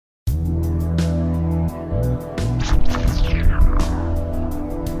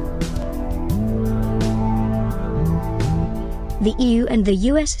The EU and the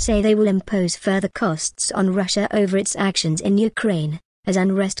US say they will impose further costs on Russia over its actions in Ukraine, as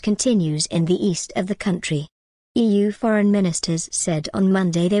unrest continues in the east of the country. EU foreign ministers said on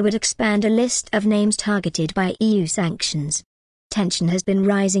Monday they would expand a list of names targeted by EU sanctions. Tension has been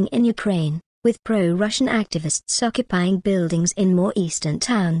rising in Ukraine, with pro-Russian activists occupying buildings in more eastern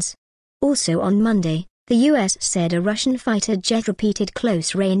towns. Also on Monday, the US said a Russian fighter jet repeated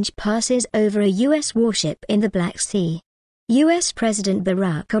close-range passes over a US warship in the Black Sea. US President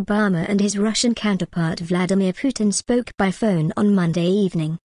Barack Obama and his Russian counterpart Vladimir Putin spoke by phone on Monday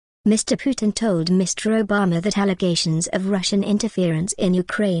evening. Mr. Putin told Mr. Obama that allegations of Russian interference in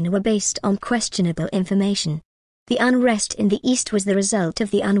Ukraine were based on questionable information. The unrest in the east was the result of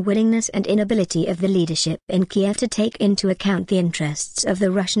the unwillingness and inability of the leadership in Kiev to take into account the interests of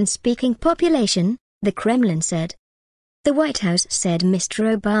the Russian-speaking population, the Kremlin said. The White House said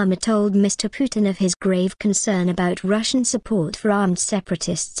Mr. Obama told Mr. Putin of his grave concern about Russian support for armed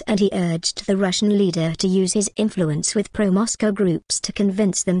separatists, and he urged the Russian leader to use his influence with pro-Moscow groups to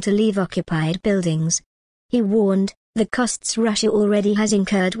convince them to leave occupied buildings. He warned, the costs Russia already has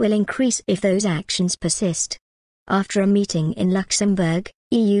incurred will increase if those actions persist. After a meeting in Luxembourg,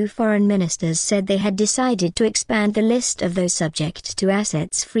 EU foreign ministers said they had decided to expand the list of those subject to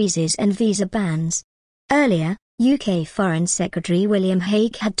assets freezes and visa bans. Earlier, UK Foreign Secretary William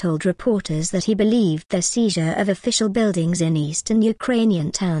Hague had told reporters that he believed the seizure of official buildings in eastern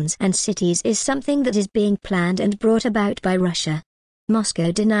Ukrainian towns and cities is something that is being planned and brought about by Russia. Moscow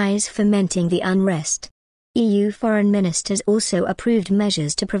denies fomenting the unrest. EU foreign ministers also approved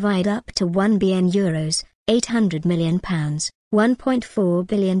measures to provide up to €1 billion, £800 million, $1.4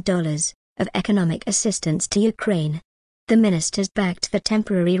 billion, of economic assistance to Ukraine. The ministers backed the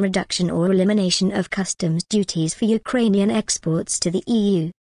temporary reduction or elimination of customs duties for Ukrainian exports to the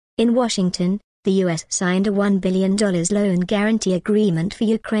EU. In Washington, the US signed a $1 billion loan guarantee agreement for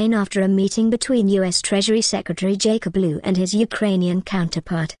Ukraine after a meeting between US Treasury Secretary Jacob Lew and his Ukrainian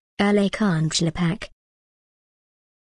counterpart, Alexander Shlepak.